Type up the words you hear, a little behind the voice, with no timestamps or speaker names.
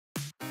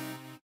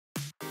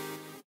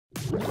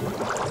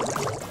Mermaids!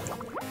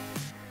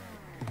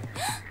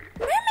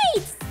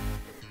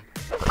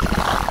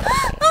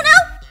 Oh no!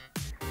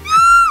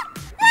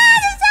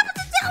 This happens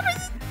to children!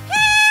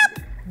 Help!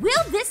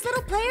 Will this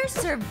little player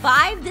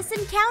survive this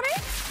encounter?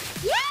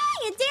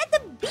 Yay! A day at the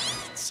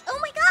beach! Oh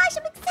my gosh,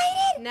 I'm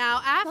excited! Now,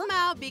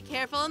 Aphmau, be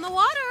careful in the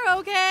water,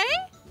 okay?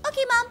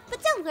 Okay, Mom,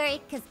 but don't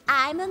worry, because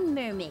I'm a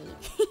mermaid.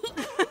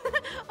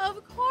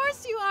 Of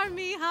course you are,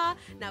 Mija.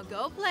 Now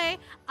go play.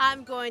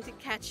 I'm going to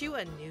catch you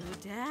a new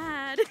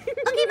dad. Okay,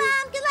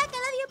 Mom, good luck. I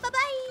love you.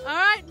 Bye-bye. All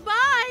right,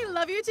 bye.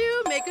 Love you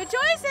too. Make good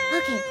choices.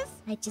 Okay,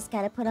 I just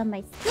gotta put on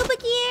my scuba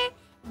gear,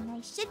 and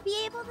I should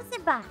be able to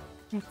survive.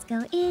 Let's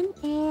go in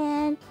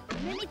and...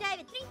 mermaid dive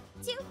in 3,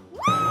 2, woo!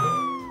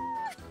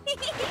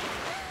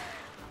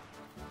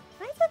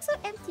 Why does it look so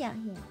empty out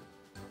here?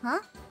 Huh?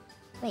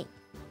 Wait,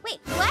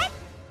 what?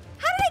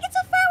 How did I get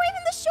so far away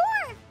from the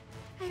shore?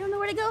 I don't know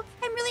where to go.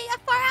 I'm really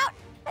far out.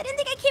 I didn't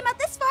think I came out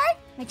this far.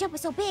 My jump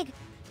was so big.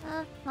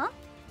 Huh?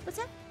 What's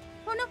that?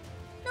 Oh, no.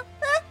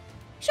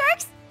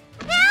 Sharks!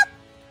 Help!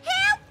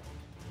 Help!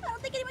 I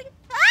don't think anyone can...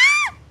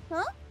 Ah!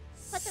 Huh?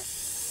 What the...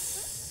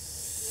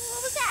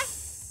 What was that?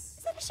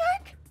 Is that a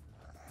shark?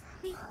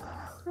 Wait.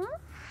 Huh?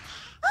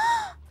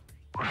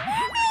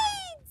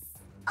 Mermaids!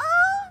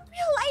 Oh,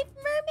 real life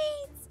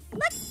mermaids.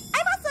 Look,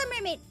 I'm also a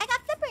mermaid. I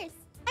got flippers.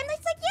 I'm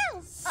nice like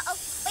you. Uh-oh.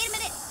 Wait a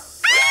minute.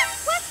 Ah!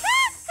 What's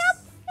that? Help!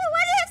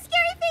 Why do they have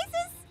scary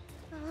faces?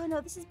 Oh,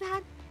 no. This is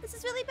bad. This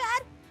is really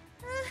bad.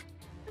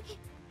 Okay.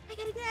 I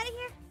gotta get out of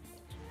here.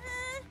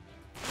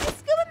 My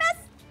scuba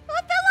mask. Oh,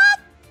 it fell off.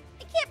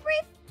 I can't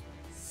breathe.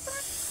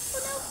 Oh,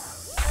 no.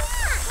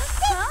 What's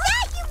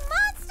that, you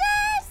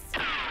monsters?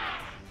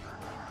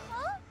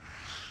 Huh?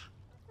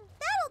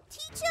 That'll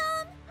teach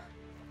them.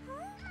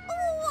 Huh?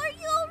 Oh, are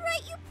you all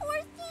right, you poor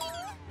thing?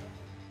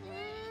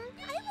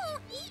 I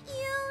won't eat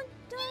you.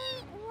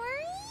 Don't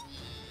worry.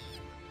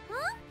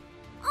 Huh?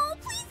 Oh,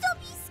 please don't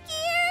be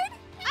scared.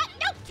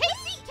 No,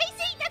 Casey,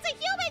 that's a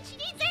human. She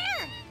needs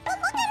air. But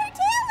look at her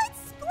tail.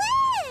 It's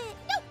split.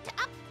 No,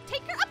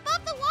 take her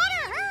above the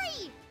water.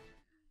 Hurry.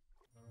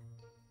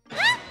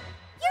 Huh?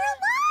 You're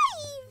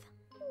alive.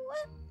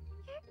 What?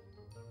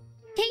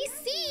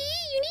 Casey,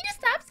 you need to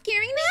stop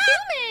scaring the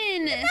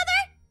human.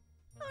 Another?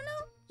 Oh, no.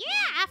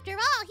 Yeah, after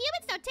all,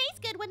 humans don't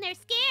taste good when they're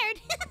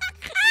scared.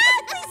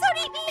 Please don't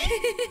eat me.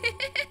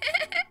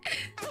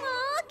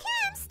 Aw,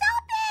 Kim,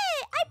 stop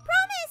it. I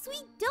promise we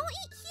don't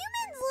eat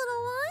humans,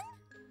 little one.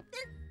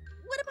 Then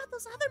what about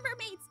those other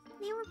mermaids?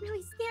 They were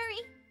really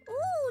scary.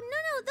 Ooh,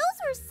 no, those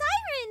were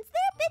sirens.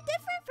 They're a bit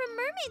different from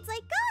mermaids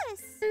like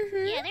us.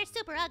 Yeah, they're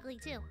super ugly,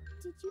 too.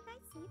 Did you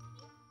guys save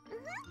me?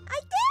 I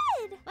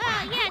did.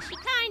 Well, yeah, she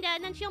kinda,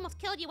 and then she almost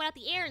killed you without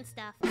the air and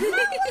stuff. How was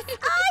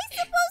I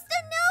supposed to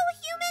know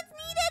humans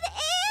needed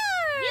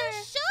air? You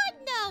should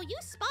know. You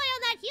spy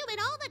on that human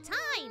all the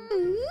time.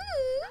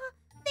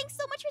 Thanks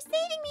so much for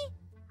saving me.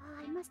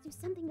 I must do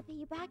something to pay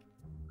you back.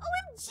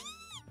 OMG!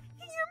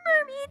 You're a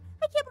mermaid.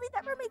 I can't believe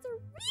that mermaids are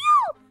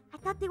real. I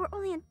thought they were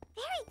only in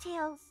fairy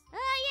tales.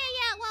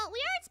 Yeah. Well,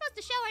 we aren't supposed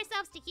to show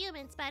ourselves to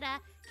humans, but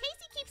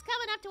Casey keeps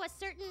coming up to a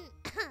certain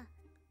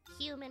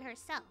human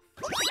herself.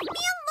 Leave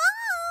me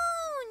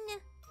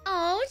alone.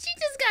 Oh, she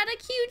just got a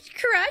huge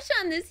crush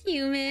on this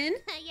human.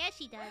 Yeah,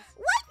 she does.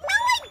 What? No,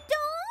 I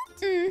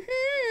don't.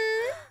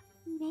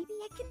 Maybe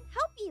I can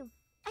help you.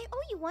 I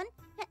owe you one,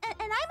 and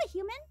I'm a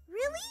human.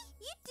 Really?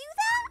 You do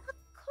that? Of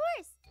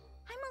course.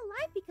 I'm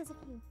alive because of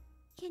you.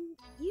 Can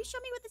you show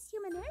me what this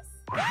human is?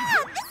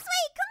 Yeah, this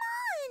way. Come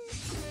on.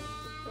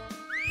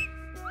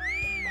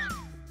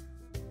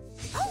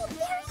 Oh,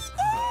 there he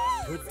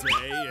is. Good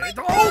day. Oh my Oh!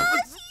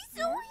 gosh, he's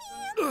so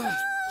handsome.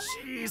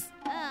 Jeez.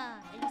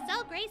 And he's so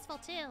graceful,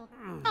 too.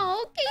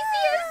 Oh,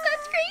 Casey has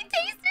such great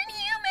taste in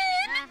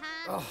human.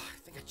 Oh, I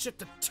think I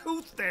chipped a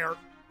tooth there.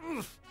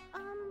 Ugh.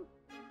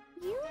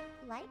 You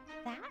like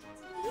that?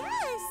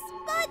 Yes,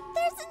 but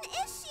there's an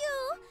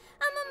issue.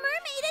 I'm a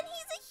mermaid and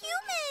he's a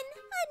human.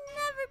 I'd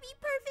never be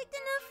perfect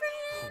enough for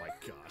Oh him. my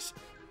gosh.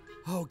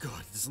 Oh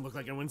god, it doesn't look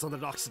like anyone's on the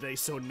docks today,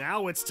 so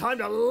now it's time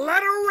to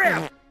let her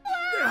rip!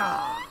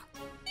 Ah.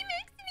 He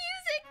makes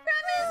music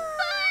from his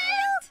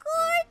butt.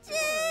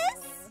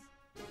 Gorgeous.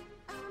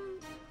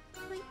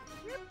 But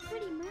you're a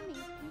pretty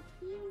mermaid and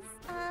he's,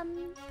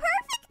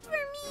 perfect for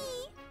me.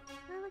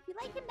 Well, if you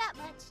like him that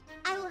much,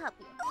 I will help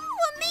you. Ooh,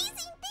 amazing,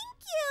 thank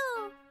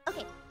you.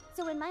 Okay,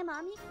 so when my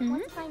mommy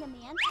wants to find a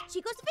man,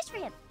 she goes to fish for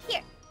him.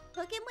 Here,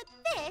 hook him with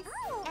this,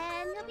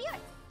 and he'll be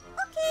yours.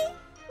 Okay,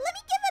 let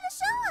me give it a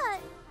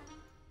shot.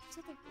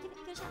 So there, give it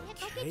a shot. Yeah,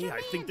 go get Hey, your I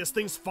man. think this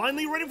thing's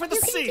finally ready for the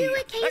You can sea! do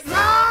it, Casey.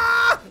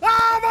 Ah!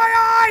 Ah, my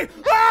eye!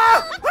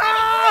 Ah!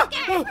 Ah!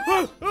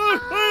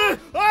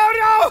 Oh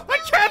no! I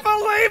can't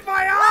believe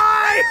my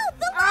eye!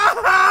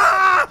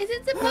 Ah! Is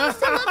it supposed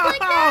to look like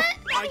that?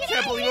 I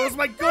can't believe it was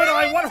my good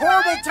eye! What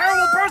horrible,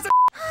 terrible person!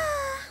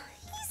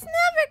 He's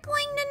never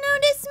going to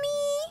notice me.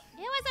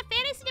 It was a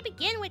fantasy to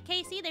begin with,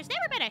 Casey. There's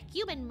never been a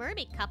human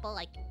mermaid couple,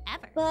 like,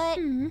 ever. But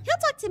he'll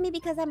talk to me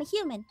because I'm a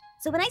human.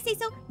 So when I say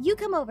so, you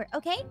come over,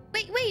 okay?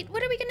 Wait,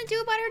 what are we gonna do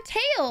about her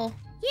tail?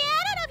 Yeah,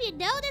 I don't know if if you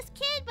know this,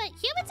 kid, but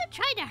humans are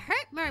trying to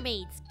hurt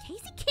mermaids.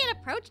 Casey can't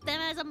approach them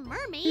as a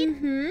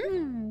mermaid.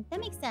 That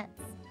makes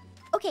sense.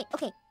 Okay.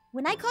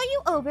 When I call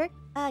you over,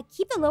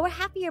 keep the lower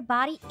half of your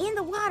body in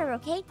the water,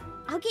 okay?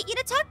 I'll get you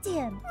to talk to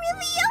him.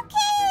 Really?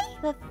 Okay.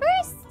 But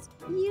first,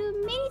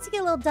 you may need to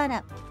get a little done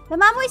up. My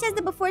mom always says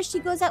that before she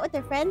goes out with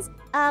her friends,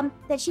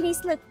 that she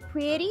needs to look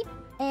pretty.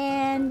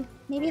 And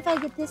maybe if I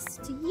get this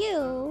to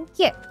you...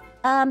 Here,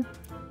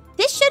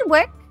 this should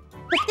work.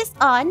 Put this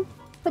on.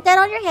 Put that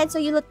on your head so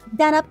you look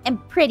done up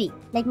and pretty,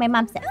 like my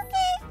mom said.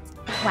 Okay.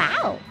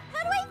 Wow.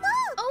 How do I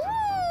look?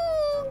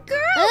 Oh, girl.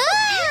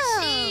 Oh,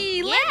 Fishy.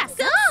 yeah, Let's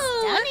so go.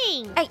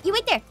 stunning. All right, you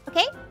wait there,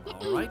 okay?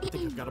 All right, I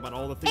think I've got about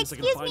all the things I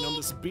can Excuse find me. on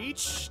this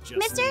beach. Just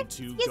Mister, need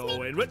to excuse go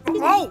me. in with...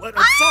 Oh, I'm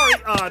sorry.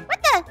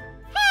 What the?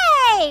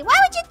 Hey, why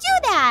would you do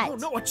that? Oh,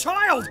 no, a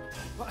child.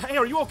 Hey,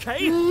 are you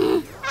okay?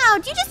 Ow,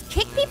 did you just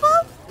kick people?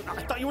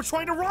 I thought you were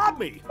trying to rob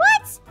me.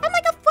 What? I'm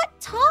like a foot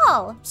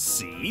tall.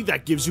 See,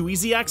 that gives you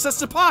easy access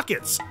to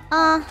pockets.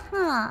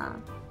 Uh-huh.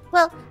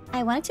 Well,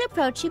 I wanted to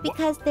approach you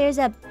because there's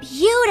a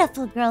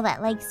beautiful girl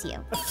that likes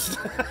you.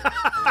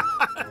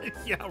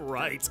 Yeah,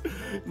 right.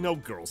 No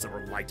girls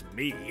ever liked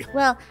me.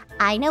 Well,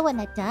 I know one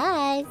that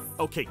does.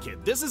 Okay,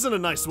 kid, this isn't a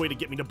nice way to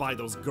get me to buy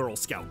those Girl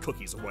Scout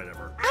cookies or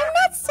whatever. I'm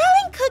not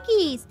selling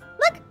cookies.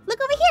 Look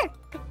over here.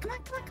 Come on.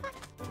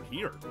 Over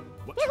here.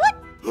 What? Yeah, look.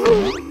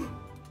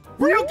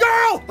 Real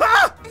girl!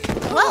 Ah!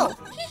 Whoa.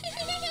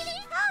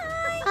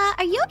 Hi.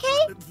 Are you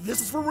okay? This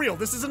is for real.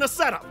 This isn't a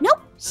setup.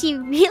 Nope, she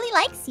really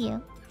likes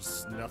you.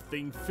 There's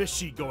nothing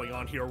fishy going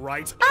on here,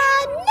 right?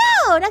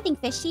 No, nothing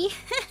fishy.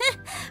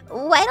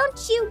 Why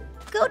don't you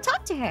go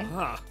talk to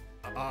her?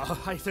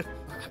 I've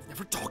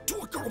never talked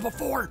to a girl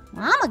before.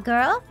 I'm a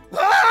girl.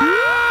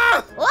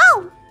 Ah!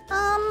 Whoa.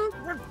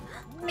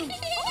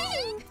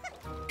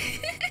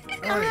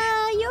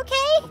 You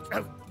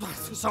okay?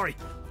 Sorry.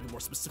 Be more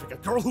specific. A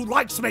girl who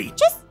likes me.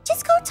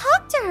 Just go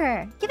talk to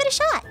her. Give it a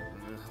shot.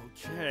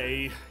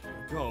 Okay.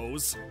 Here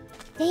goes.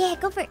 Yeah,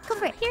 go for it.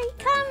 Here he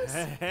comes.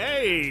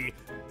 Hey,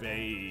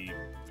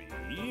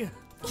 baby.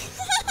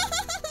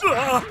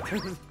 Ah!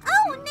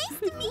 Oh, nice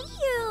to meet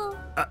you.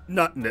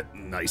 Not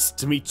nice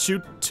to meet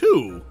you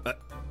too.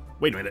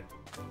 Wait a minute.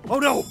 Oh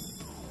no!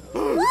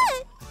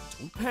 What?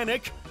 Don't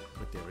panic,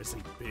 but there is a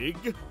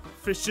big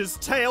fish's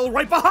tail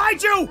right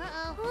behind you!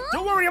 Uh-oh.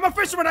 Don't worry, I'm a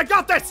fisherman, I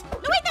got this! No,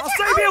 wait, that's I'll her.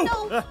 save you!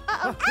 No.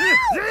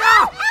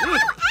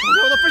 Oh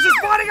no, the fish is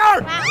biting her!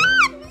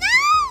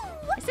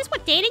 No. Is this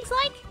what dating's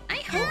like?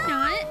 I hope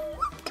not.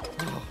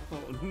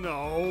 Oh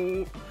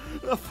no.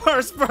 The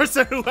first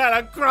person who had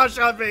a crush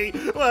on me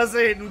was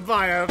eaten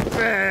by a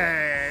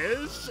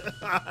fish.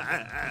 Okay.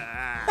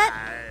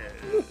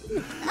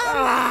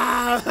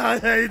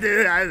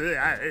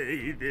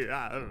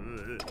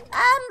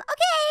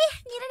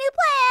 Need a new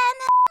plan.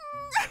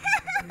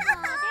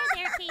 Oh,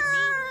 there, Casey.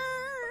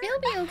 It'll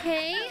be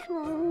okay. Did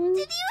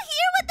you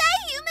hear what that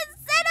human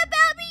said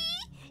about me?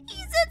 He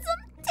said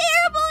some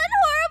terrible and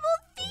horrible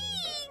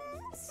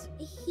things.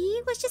 He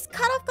was just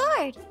caught off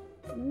guard.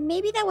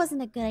 Maybe that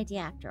wasn't a good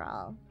idea after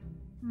all.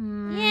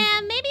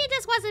 Yeah, maybe it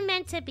just wasn't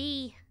meant to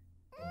be.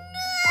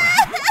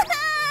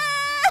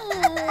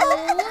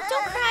 Oh,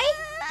 don't cry.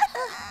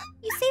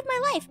 You saved my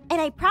life,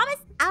 and I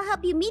promise I'll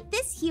help you meet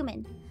this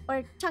human.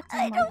 Or talk to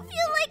him. I don't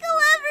feel like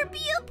I'll ever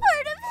be a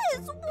part of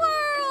his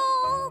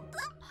world.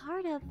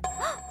 Part of...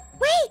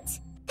 Wait!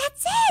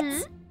 That's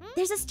it!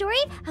 There's a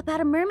story about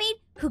a mermaid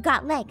who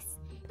got legs.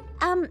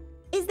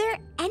 Is there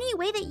any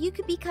way that you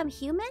could become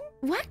human?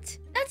 What?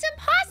 That's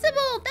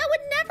impossible. That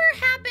would never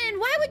happen.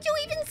 Why would you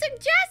even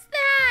suggest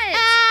that?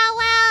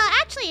 Well,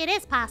 actually it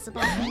is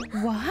possible.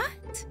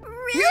 What?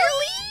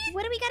 Really?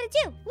 What do we gotta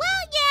do?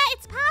 Well, yeah,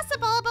 it's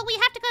possible, but we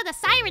have to go to the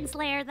Siren's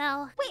lair,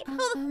 though. Wait,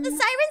 hold on. The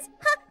sirens?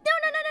 Huh?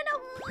 No.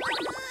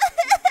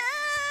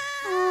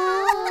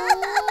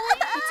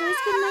 It's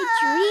always been my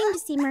dream to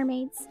see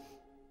mermaids.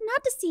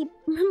 Not to see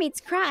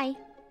mermaids cry.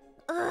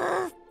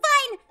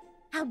 Fine!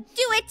 I'll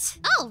do it!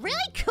 Oh,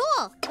 really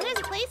cool. There's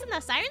a place in the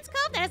Siren's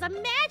Cove that has a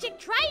magic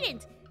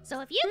trident.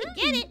 So if you can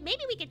get it,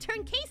 maybe we could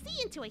turn Casey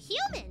into a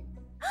human.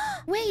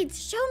 Wait,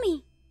 Show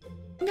me.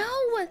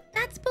 no,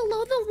 that's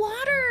below the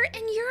water,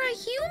 and you're a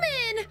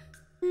human.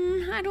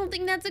 I don't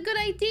think that's a good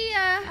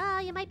idea. Oh,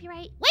 you might be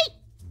right. Wait!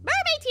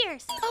 Mermaid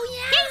tears! Oh,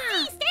 yeah.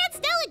 Casey, stand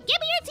still and give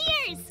me your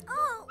tears!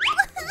 Oh.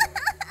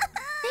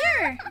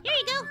 There. Here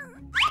you go.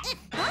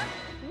 Huh?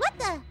 What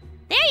the?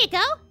 There you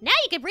go. Now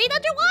you can breathe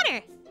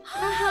underwater.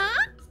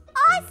 Uh-huh.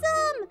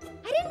 Awesome!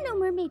 I didn't know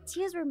mermaid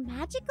tears were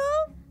magical.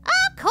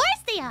 Of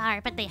course they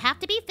are, but they have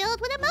to be filled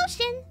with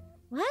emotion.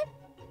 What?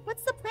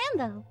 What's the plan,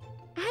 though?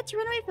 I had to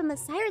run away from the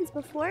sirens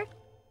before.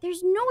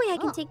 There's no way I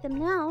can Oh. take them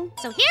now.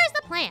 So here's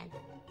the plan.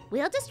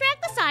 We'll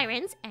distract the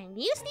sirens, and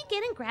you sneak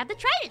in and grab the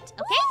trident,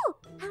 okay? Ooh,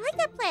 I like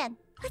that plan.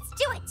 Let's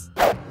do it.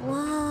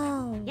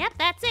 Whoa. Yep,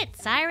 that's it.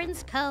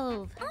 Siren's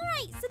Cove.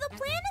 Alright, so the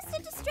plan is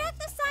to distract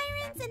the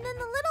sirens, and then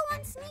the little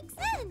one sneaks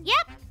in.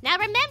 Yep. Now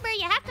remember,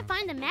 you have to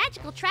find the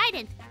magical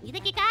trident. You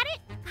think you got it?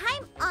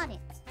 I'm on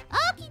it.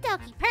 Okie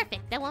dokie,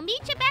 perfect. Then we'll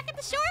meet you back at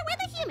the shore where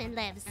the human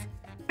lives.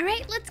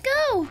 Alright, let's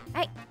go. All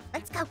right,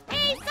 let's go.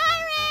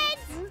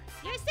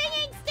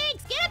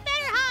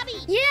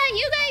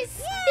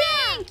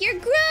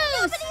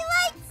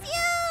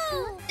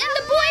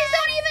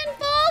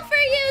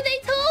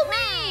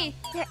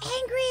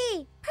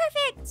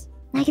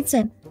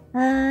 swim.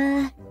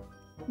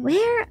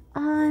 Where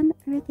on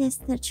earth is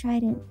the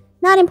trident?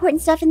 Not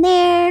important stuff in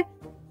there.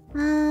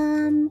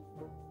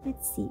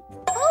 Let's see.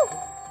 Oh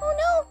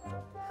no!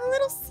 A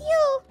little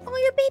seal. Oh,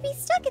 your baby's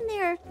stuck in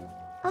there.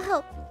 I'll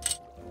help.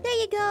 There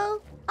you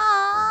go.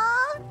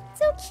 Aw,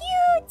 so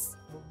cute.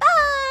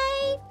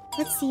 Bye.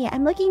 Let's see.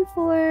 I'm looking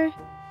for a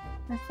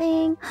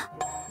thing.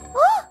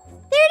 Oh,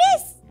 there it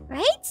is.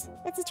 Right?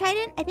 That's a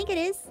trident? I think it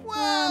is.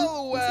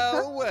 Well,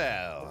 is it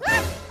well.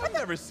 I've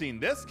never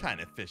seen this kind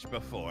of fish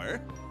before.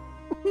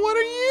 What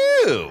are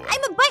you?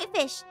 I'm a bite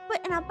fish,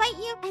 and I'll bite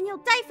you, and you'll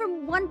die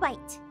from one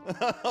bite.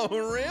 Oh,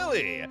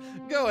 really?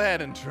 Go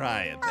ahead and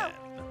try it then.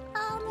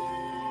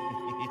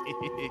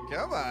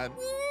 Come on.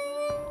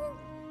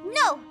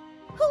 No.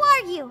 Who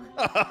are you?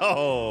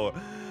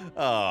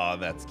 Oh,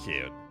 that's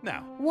cute.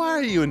 Now, why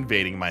are you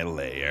invading my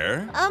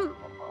lair? Well,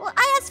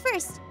 I asked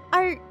first.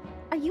 Are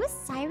you a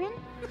siren?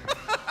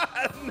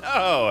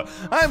 No,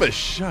 I'm a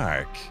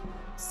shark.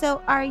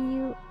 So are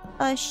you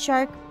a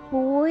shark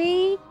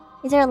boy?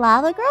 Is there a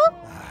lava girl?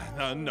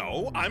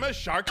 No, I'm a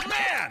shark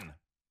man.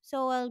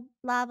 So a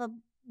lava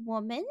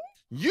woman?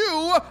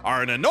 You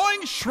are an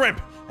annoying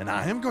shrimp, and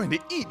I am going to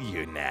eat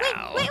you now.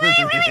 Wait. I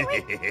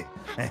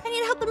need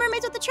to help the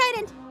mermaids with the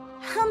trident.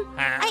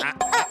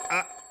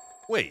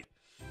 Wait,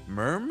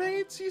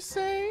 mermaids, you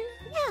say?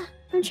 Yeah,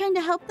 I'm trying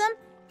to help them,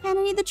 and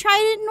I need the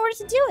trident in order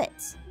to do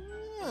it.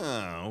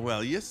 Oh,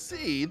 well, you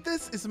see,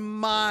 this is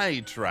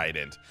my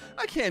trident.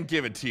 I can't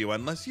give it to you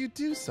unless you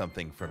do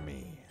something for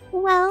me.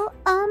 Well,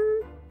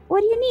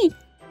 what do you need?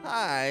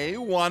 I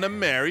want to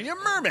marry a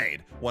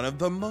mermaid, one of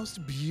the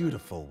most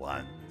beautiful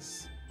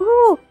ones.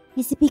 Ooh,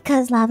 is it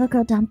because Lava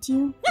Girl dumped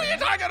you? What are you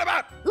talking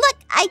about? Look,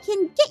 I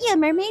can get you a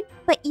mermaid,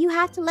 but you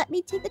have to let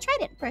me take the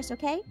trident first,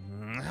 okay?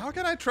 How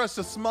can I trust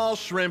a small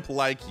shrimp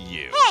like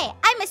you? Hey,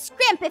 I'm a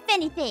scrimp if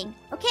anything,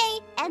 okay?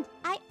 And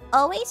I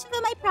always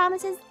fulfill my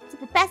promises to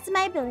the best of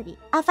my ability.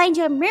 I'll find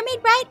you a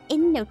mermaid bride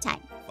in no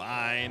time.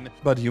 Fine,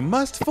 but you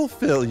must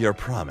fulfill your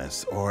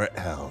promise or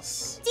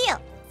else. Deal.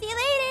 See you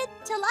later.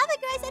 Till Lava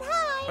Girl, I said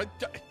hi.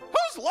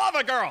 Who's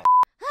Lava Girl?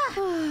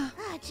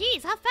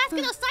 Jeez, how fast can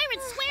those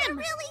sirens swim?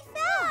 Really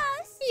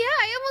fast. Yeah,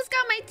 I almost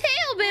got my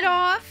tail bit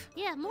off.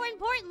 Yeah, more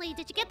importantly,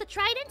 did you get the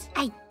trident?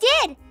 I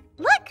did.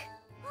 Look.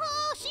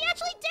 Oh, she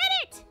actually did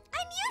it!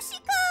 I knew she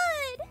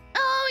could.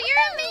 Oh,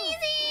 you're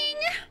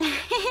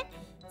amazing.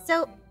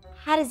 So,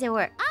 how does it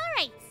work?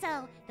 Alright,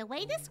 so the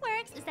way this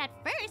works is that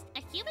first,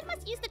 a human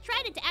must use the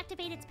trident to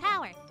activate its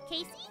power.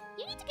 Casey,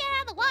 you need to get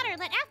out of the water and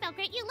let Aphmau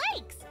grant you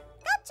legs.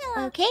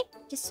 Gotcha. Okay,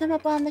 just swim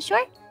up on the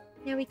shore.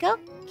 There we go.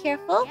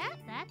 Careful. Yeah,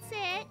 that's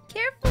it.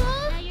 Careful.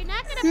 Now you're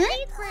not gonna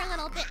breathe for a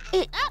little bit.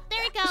 Oh,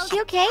 there it Is goes. she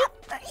okay?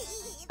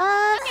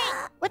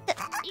 What the?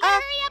 You gotta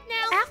hurry up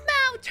now.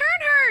 Aphmau,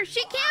 turn her.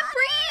 She can't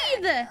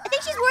breathe. I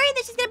think she's worried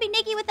that she's gonna be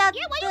naked without.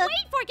 Yeah, what are you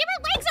waiting for? Give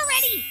her legs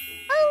already.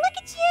 Oh, look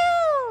at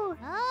you!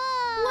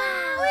 Oh.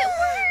 Wow, it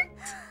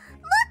worked.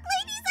 Look,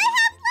 ladies, I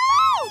have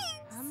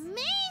legs!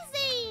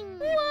 Amazing.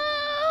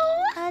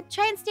 Whoa.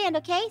 Try and stand,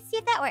 okay? See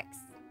if that works.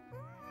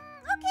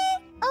 Okay.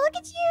 Oh, look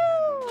at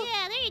you!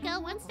 Yeah, there you go.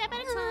 One step at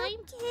a time.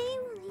 Okay,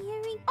 well,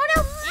 here we. Oh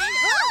no! And,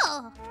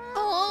 Oh.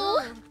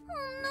 Oh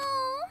no!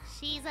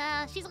 She's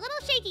a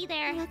little shaky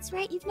there. That's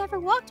right. You've never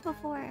walked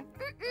before. I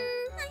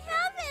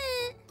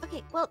haven't.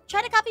 Okay, well,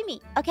 try to copy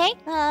me. Okay.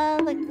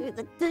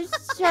 Look this.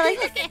 Try like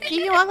this.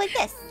 You can walk like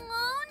this.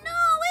 Oh no!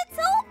 It's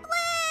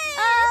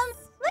hopeless.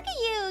 Look at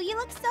you. You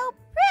look so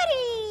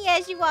pretty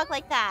as you walk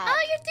like that.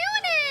 Oh, you're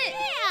doing it.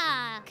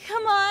 Yeah.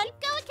 Come on. Keep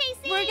going,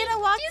 Casey. We're gonna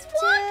walk She's to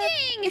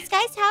walking. this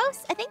guy's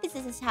house. I think this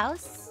is his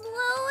house.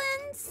 Slow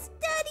and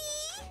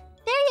steady.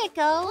 There you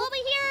go. We'll be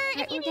here if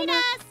Right, you we're need gonna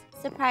us.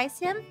 surprise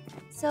him.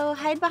 So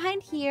hide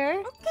behind here.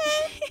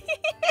 Okay.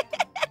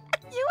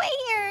 You wait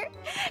here,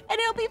 and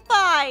it'll be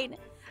fine.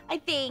 I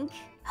think.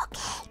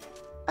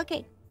 Okay.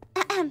 Okay.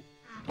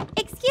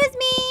 Excuse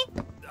me.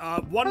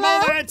 One Hello?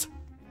 moment.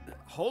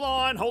 Hold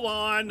on.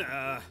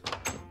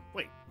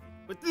 Wait.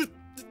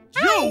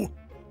 You!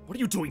 What are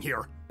you doing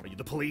here? Are you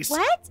the police?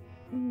 What?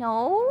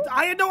 No.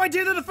 I had no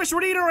idea that a fish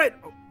would eat her.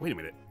 Oh, wait a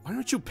minute. Why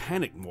don't you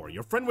panic more?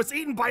 Your friend was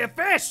eaten by a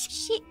fish.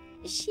 She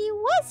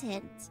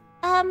wasn't.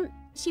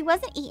 She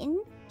wasn't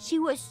eaten. She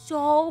was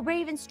so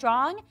brave and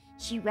strong.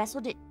 She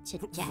wrestled it to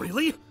death.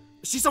 Really?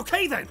 She's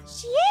okay then.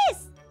 She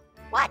is.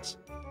 Watch.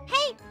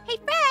 Hey,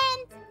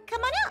 friend.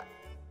 Come on up.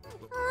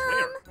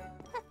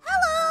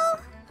 Hello.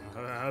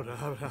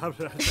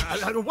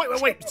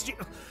 Wait.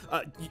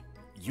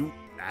 You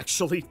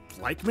actually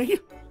like me?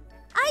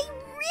 I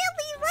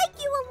really like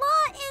you a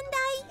lot, and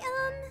I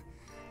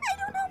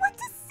don't know what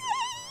to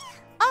say.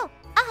 Oh,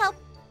 I'll help.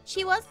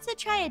 She wants to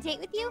try a date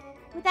with you.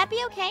 Would that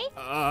be okay?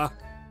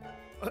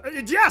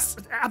 Yes,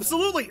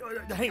 absolutely.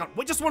 Hang on,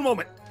 wait just one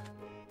moment.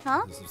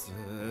 Huh? This is,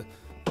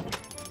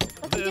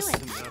 What's he doing?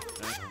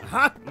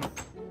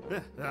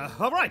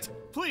 All right,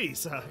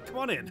 please, come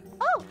on in.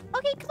 Oh,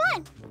 okay, come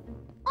on.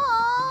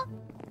 Aw,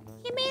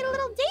 he made a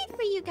little date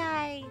for you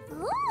guys.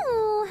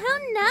 Oh, how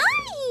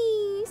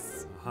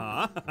nice.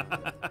 Huh?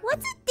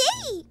 What's a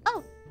date?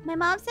 Oh, My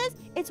mom says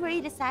it's where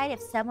you decide if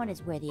someone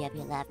is worthy of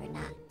your love or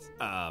not.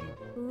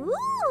 Ooh.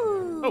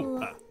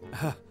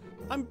 Oh,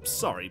 I'm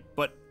sorry,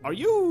 but are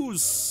you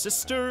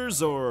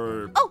sisters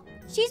or? Oh,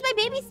 she's my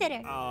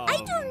babysitter. I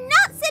do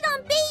not sit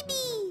on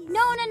babies.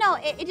 No.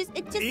 It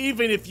just.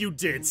 Even if you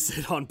did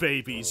sit on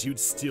babies, you'd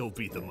still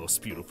be the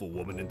most beautiful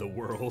woman in the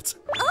world.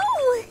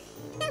 Oh.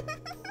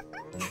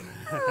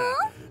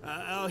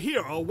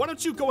 Here, why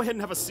don't you go ahead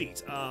and have a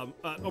seat?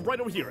 Right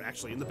over here,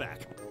 actually, in the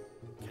back.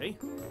 Okay.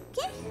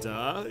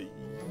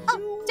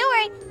 Oh, don't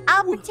worry.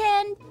 I'll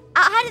pretend.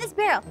 I'll hide in this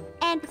barrel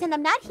and pretend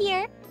I'm not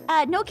here.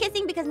 No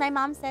kissing because my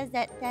mom says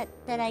that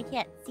I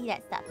can't see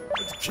that stuff.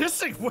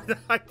 Kissing?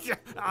 I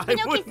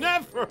No would kissing.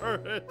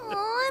 never.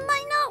 Oh, am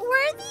I not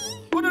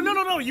worthy? Oh,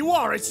 no, you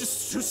are. It's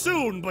just too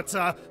soon. But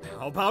how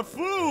about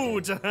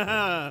food?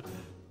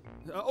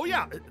 Oh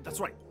yeah, that's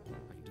right.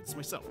 I can do this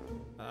myself.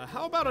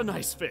 How about a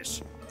nice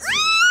fish?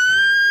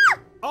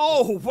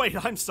 Oh, wait,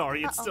 I'm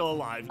sorry. It's still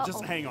alive.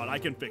 Just hang on. I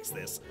can fix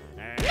this.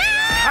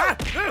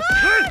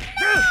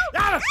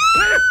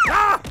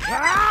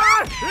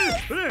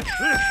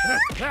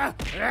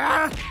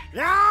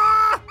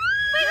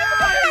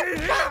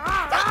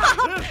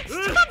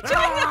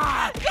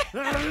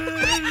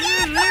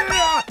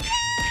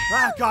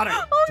 Got it.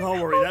 Don't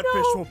worry. That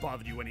fish won't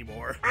bother you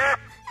anymore. I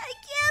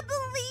can't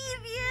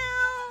believe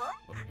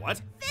you. What?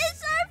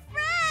 Fish are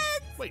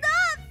friends, Wait.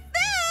 not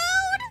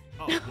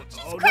food.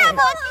 Oh, Crab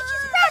no.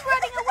 she's crab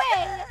running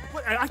away.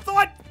 Wait, I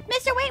thought.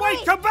 Mister, wait.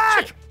 Wait, come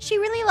back! She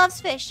really loves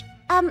fish.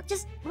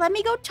 Just let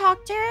me go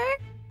talk to her,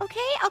 okay?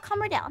 I'll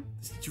calm her down.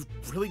 You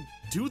really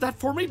do that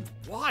for me?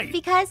 Why?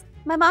 Because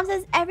my mom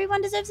says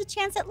everyone deserves a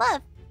chance at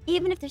love,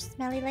 even if they're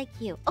smelly like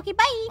you. Okay,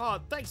 bye. Oh,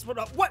 thanks, but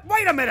what?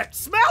 Wait a minute,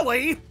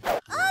 smelly!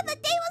 Oh, the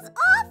day was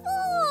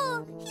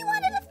awful. He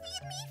wanted to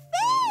feed me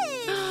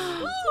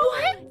fish.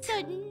 What?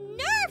 The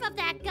nerve of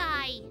that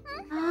guy!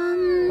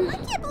 I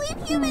can't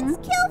believe humans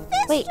kill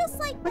fish Wait, just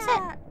like what's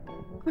that.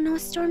 Oh no, a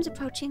storm's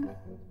approaching.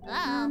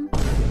 Uh-oh.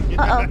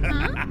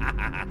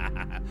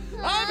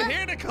 I'm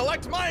here to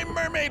collect my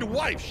mermaid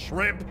wife,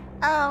 shrimp.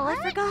 Oh, I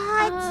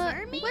forgot.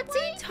 What's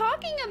he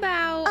talking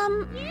about?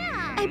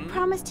 Yeah. I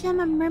promised him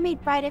a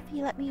mermaid bride if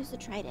he let me use the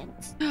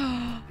trident.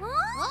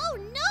 Oh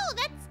no,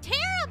 that's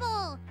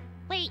terrible!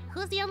 Wait,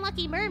 who's the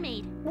unlucky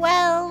mermaid?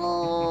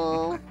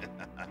 Well,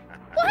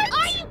 What?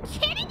 Are you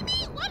kidding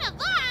me? One of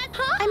us?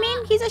 I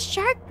mean, he's a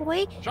shark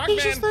boy. Shark He's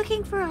man. just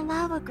looking for a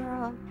lava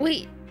girl.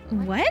 Wait,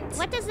 what?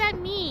 What does that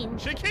mean?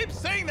 She keeps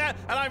saying that,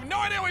 and I have no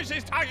idea what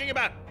she's talking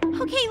about.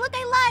 Okay, look,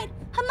 I lied.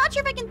 I'm not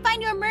sure if I can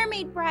find you a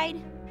mermaid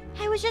bride.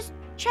 I was just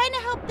trying to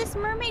help this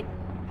mermaid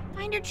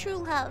find her true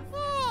love.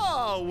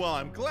 Oh, well,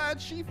 I'm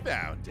glad she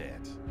found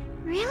it.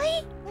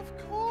 Really?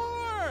 Of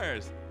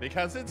course,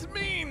 because it's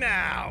me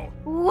now.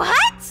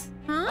 What?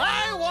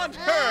 I want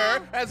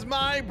her as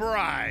my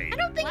bride. I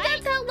don't think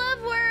that's how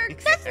love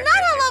works. That's not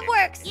how love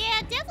works.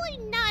 Yeah, definitely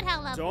not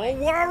how love Don't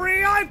works.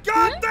 worry, I've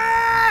got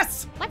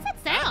this! What's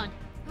that sound?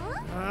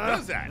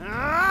 Who's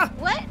that?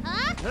 What?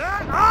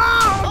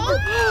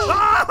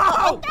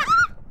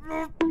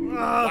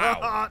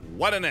 Wow,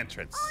 what an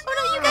entrance. Oh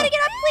no, you gotta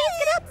get up, please,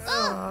 get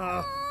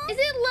up. Is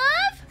it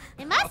love?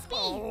 It must be.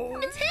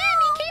 It's him.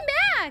 He came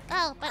back.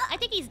 Oh, but I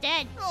think he's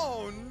dead.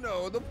 Oh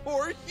no, the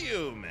poor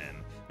human.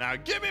 Now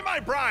give me my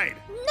bride.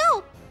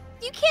 No,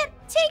 you can't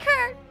take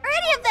her or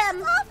any of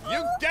them.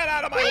 You get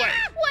out of my way.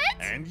 What?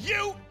 And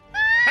you.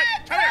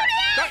 Hey, come here.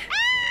 Come-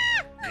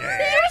 Yeah.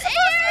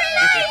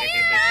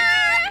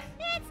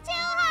 It's too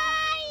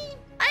high.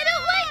 I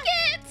don't like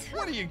it.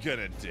 What are you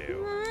gonna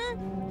do?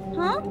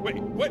 Huh? Wait,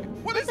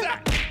 what is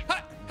that?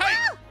 Hey,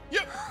 you!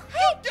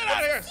 Hey, Get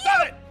out of here!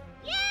 Stop it!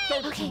 Yay!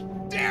 Don't Okay,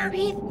 dare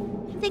breathe.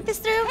 Think this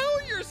through.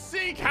 tell your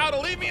sea cow to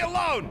leave me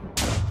alone!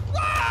 Oh,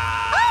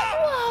 Ah!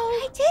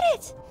 I did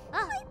it.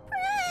 Oh. My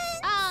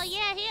prince. Oh,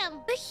 yeah,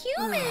 him. The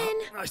human.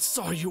 I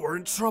saw you were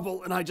in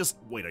trouble, and I just...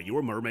 Wait, are you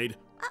a mermaid?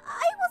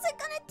 I wasn't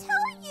gonna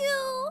tell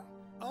you.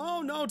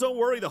 Oh, no, don't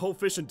worry. The whole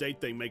fish and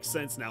date thing makes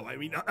sense now. I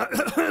mean...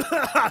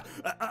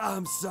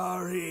 I'm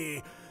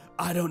sorry.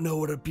 I don't know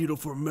what a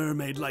beautiful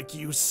mermaid like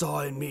you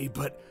saw in me,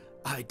 but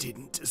I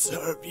didn't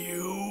deserve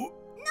you.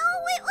 No,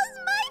 it was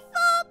my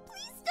fault.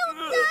 Please don't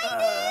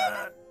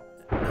die,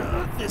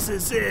 Dad. This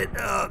is it.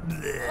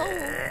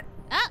 Bleh.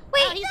 Oh,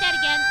 Wait, oh, he's dead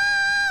again.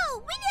 No!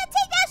 We need to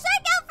take that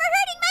shark out for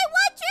hurting my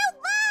one true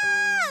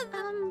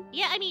love.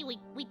 Yeah, I mean,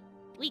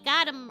 we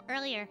got him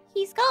earlier.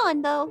 He's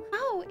gone though.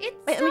 Oh, it's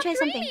Wait, let me stopped try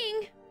something.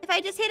 raining. If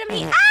I just hit him,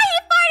 he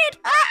farted.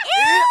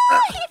 Ew!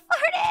 He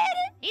farted.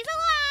 He's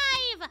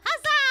alive!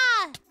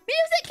 Huzzah!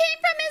 Music came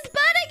from his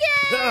butt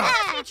again.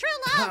 Must be true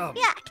love.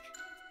 Yeah,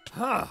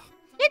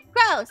 you're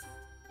gross.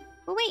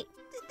 But wait,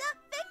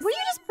 were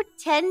you just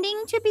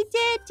pretending to be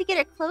dead to get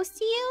her close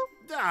to you?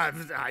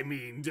 I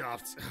mean,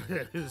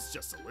 it's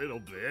just a little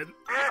bit.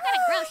 That's kind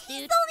of gross, dude.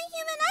 He's the only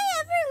human I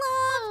ever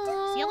loved.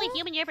 It's the only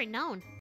human you ever known.